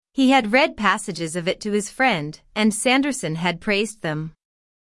He had read passages of it to his friend, and Sanderson had praised them.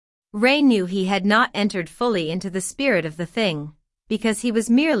 Ray knew he had not entered fully into the spirit of the thing, because he was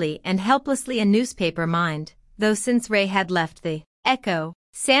merely and helplessly a newspaper mind, though since Ray had left the Echo,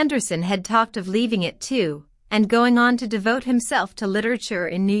 Sanderson had talked of leaving it too, and going on to devote himself to literature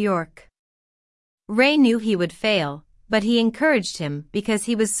in New York. Ray knew he would fail, but he encouraged him because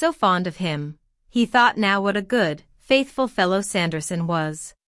he was so fond of him. He thought now what a good, faithful fellow Sanderson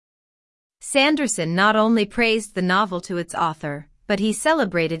was. Sanderson not only praised the novel to its author, but he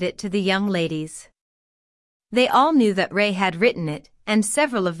celebrated it to the young ladies. They all knew that Ray had written it, and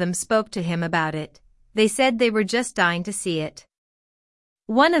several of them spoke to him about it. They said they were just dying to see it.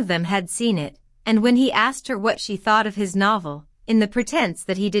 One of them had seen it, and when he asked her what she thought of his novel, in the pretense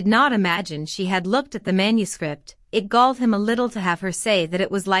that he did not imagine she had looked at the manuscript, it galled him a little to have her say that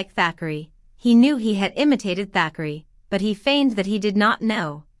it was like Thackeray. He knew he had imitated Thackeray, but he feigned that he did not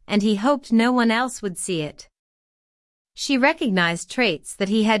know, and he hoped no one else would see it. She recognized traits that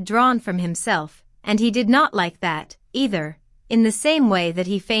he had drawn from himself, and he did not like that, either. In the same way that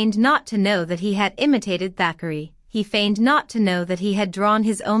he feigned not to know that he had imitated Thackeray, he feigned not to know that he had drawn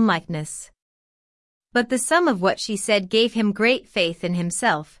his own likeness. But the sum of what she said gave him great faith in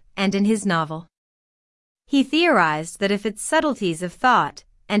himself, and in his novel. He theorized that if its subtleties of thought,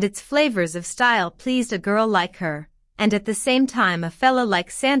 and its flavors of style pleased a girl like her, and at the same time a fellow like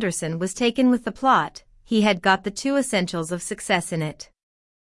Sanderson was taken with the plot, he had got the two essentials of success in it.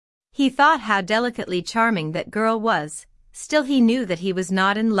 He thought how delicately charming that girl was, still he knew that he was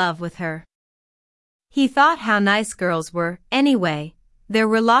not in love with her. He thought how nice girls were, anyway. There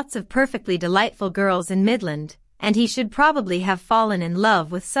were lots of perfectly delightful girls in Midland, and he should probably have fallen in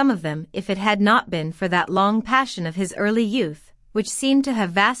love with some of them if it had not been for that long passion of his early youth, which seemed to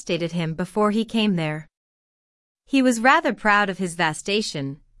have vastated him before he came there. He was rather proud of his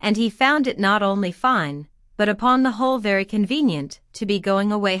vastation, and he found it not only fine, but upon the whole very convenient, to be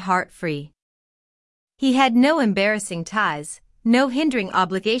going away heart-free. He had no embarrassing ties, no hindering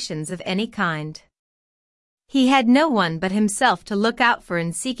obligations of any kind. He had no one but himself to look out for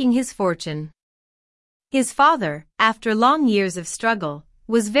in seeking his fortune. His father, after long years of struggle,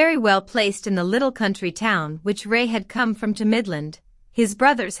 was very well placed in the little country town which Ray had come from to Midland. His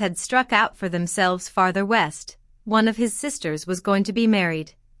brothers had struck out for themselves farther west. One of his sisters was going to be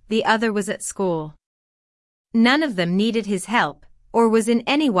married, the other was at school. None of them needed his help, or was in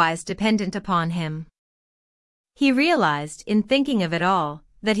any wise dependent upon him. He realized, in thinking of it all,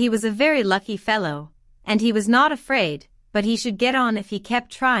 that he was a very lucky fellow, and he was not afraid, but he should get on if he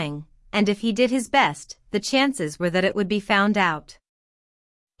kept trying, and if he did his best, the chances were that it would be found out.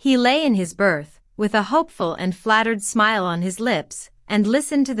 He lay in his berth, with a hopeful and flattered smile on his lips, and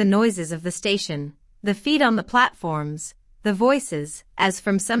listened to the noises of the station, the feet on the platforms, the voices, as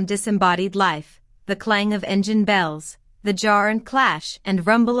from some disembodied life, the clang of engine bells, the jar and clash and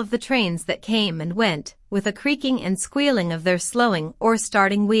rumble of the trains that came and went, with a creaking and squealing of their slowing or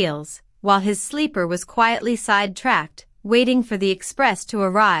starting wheels, while his sleeper was quietly side-tracked, waiting for the express to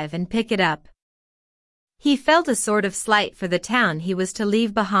arrive and pick it up. He felt a sort of slight for the town he was to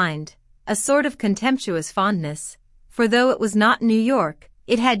leave behind, a sort of contemptuous fondness, for though it was not New York,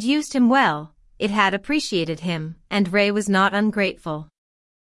 it had used him well, it had appreciated him, and Ray was not ungrateful.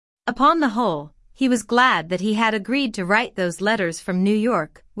 Upon the whole, he was glad that he had agreed to write those letters from New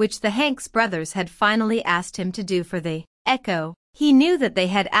York, which the Hanks brothers had finally asked him to do for the Echo. He knew that they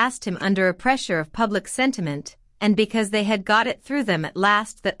had asked him under a pressure of public sentiment, and because they had got it through them at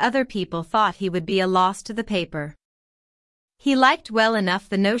last that other people thought he would be a loss to the paper. He liked well enough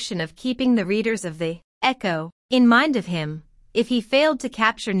the notion of keeping the readers of the Echo in mind of him. If he failed to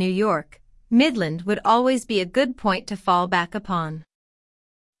capture New York, Midland would always be a good point to fall back upon.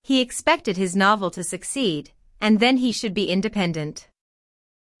 He expected his novel to succeed, and then he should be independent.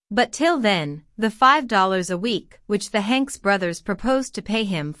 But till then, the $5 a week which the Hanks brothers proposed to pay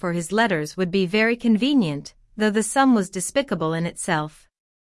him for his letters would be very convenient, though the sum was despicable in itself.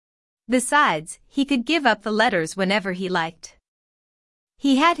 Besides, he could give up the letters whenever he liked.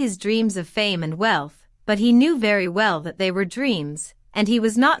 He had his dreams of fame and wealth, but he knew very well that they were dreams, and he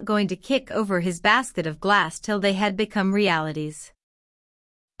was not going to kick over his basket of glass till they had become realities.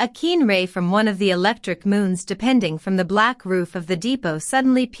 A keen ray from one of the electric moons depending from the black roof of the depot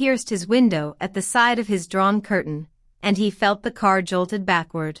suddenly pierced his window at the side of his drawn curtain, and he felt the car jolted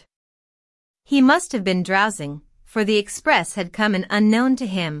backward. He must have been drowsing, for the express had come in unknown to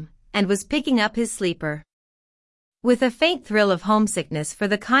him, and was picking up his sleeper. With a faint thrill of homesickness for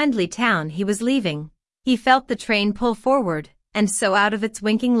the kindly town he was leaving, he felt the train pull forward, and so out of its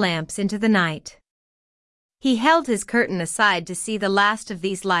winking lamps into the night. He held his curtain aside to see the last of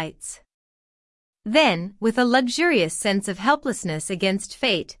these lights. Then, with a luxurious sense of helplessness against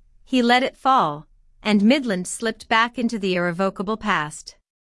fate, he let it fall, and Midland slipped back into the irrevocable past.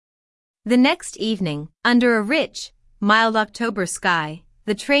 The next evening, under a rich, mild October sky,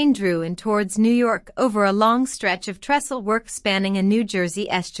 the train drew in towards New York over a long stretch of trestle work spanning a New Jersey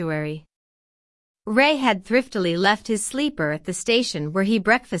estuary. Ray had thriftily left his sleeper at the station where he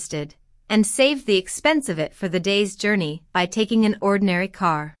breakfasted, and saved the expense of it for the day's journey by taking an ordinary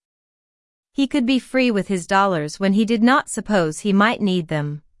car. He could be free with his dollars when he did not suppose he might need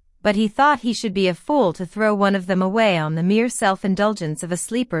them, but he thought he should be a fool to throw one of them away on the mere self-indulgence of a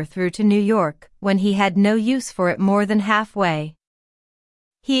sleeper through to New York when he had no use for it more than halfway.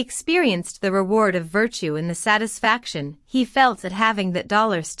 He experienced the reward of virtue in the satisfaction he felt at having that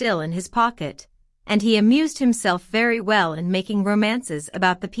dollar still in his pocket, and he amused himself very well in making romances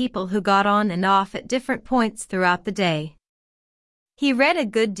about the people who got on and off at different points throughout the day. He read a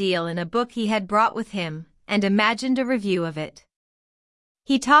good deal in a book he had brought with him, and imagined a review of it.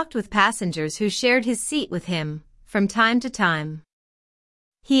 He talked with passengers who shared his seat with him, from time to time.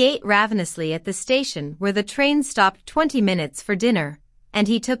 He ate ravenously at the station where the train stopped 20 minutes for dinner, and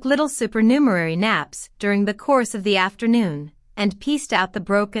he took little supernumerary naps during the course of the afternoon, and pieced out the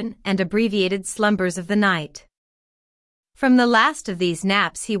broken and abbreviated slumbers of the night. From the last of these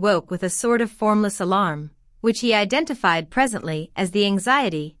naps he woke with a sort of formless alarm, which he identified presently as the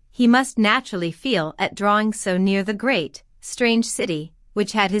anxiety he must naturally feel at drawing so near the great, strange city,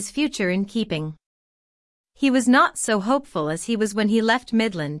 which had his future in keeping. He was not so hopeful as he was when he left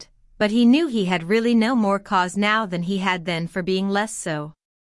Midland, but he knew he had really no more cause now than he had then for being less so.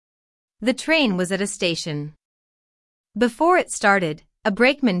 The train was at a station. Before it started, a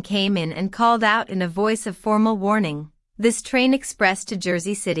brakeman came in and called out in a voice of formal warning, "This train express to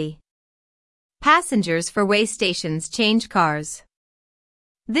Jersey City. Passengers for way stations change cars.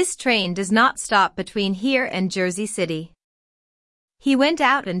 This train does not stop between here and Jersey City." He went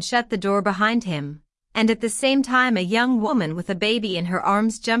out and shut the door behind him, and at the same time a young woman with a baby in her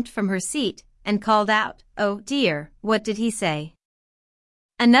arms jumped from her seat and called out, "Oh dear, what did he say?"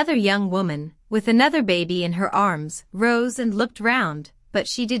 Another young woman, with another baby in her arms, rose and looked round, but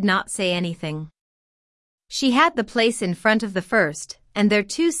she did not say anything. She had the place in front of the first, and their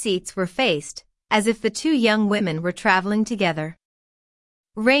two seats were faced, as if the two young women were traveling together.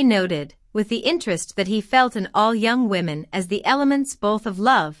 Ray noted, with the interest that he felt in all young women as the elements both of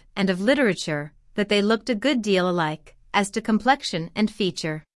love and of literature, that they looked a good deal alike, as to complexion and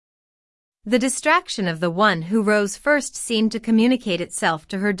feature. The distraction of the one who rose first seemed to communicate itself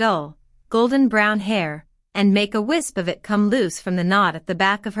to her dull, golden brown hair, and make a wisp of it come loose from the knot at the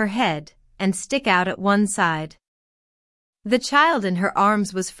back of her head, and stick out at one side. The child in her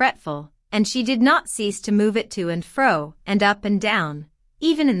arms was fretful, and she did not cease to move it to and fro, and up and down,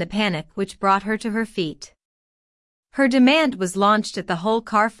 even in the panic which brought her to her feet. Her demand was launched at the whole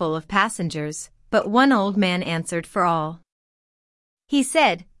car full of passengers, but one old man answered for all. He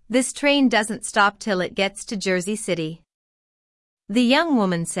said, "This train doesn't stop till it gets to Jersey City." The young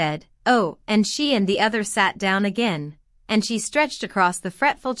woman said, "Oh," and she and the other sat down again, and she stretched across the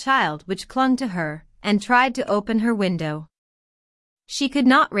fretful child which clung to her, and tried to open her window. She could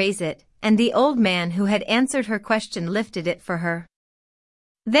not raise it, and the old man who had answered her question lifted it for her.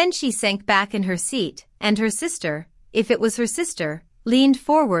 Then she sank back in her seat, and her sister, if it was her sister, leaned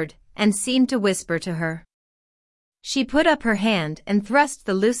forward and seemed to whisper to her. She put up her hand and thrust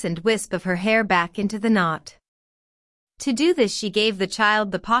the loosened wisp of her hair back into the knot. To do this she gave the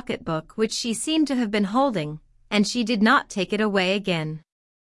child the pocketbook which she seemed to have been holding, and she did not take it away again.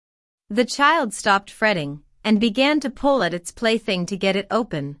 The child stopped fretting, and began to pull at its plaything to get it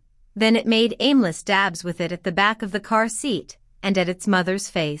open, then it made aimless dabs with it at the back of the car seat, and at its mother's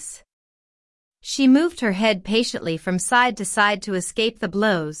face. She moved her head patiently from side to side to escape the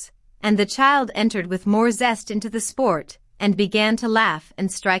blows, and the child entered with more zest into the sport, and began to laugh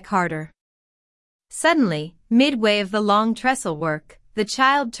and strike harder. Suddenly, midway of the long trestle work, the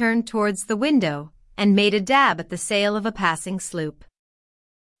child turned towards the window, and made a dab at the sail of a passing sloop.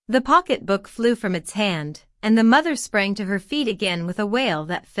 The pocketbook flew from its hand, and the mother sprang to her feet again with a wail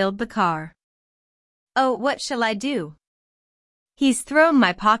that filled the car. "Oh, what shall I do? He's thrown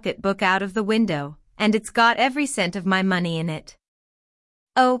my pocketbook out of the window, and it's got every cent of my money in it.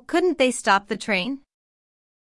 Oh, couldn't they stop the train?"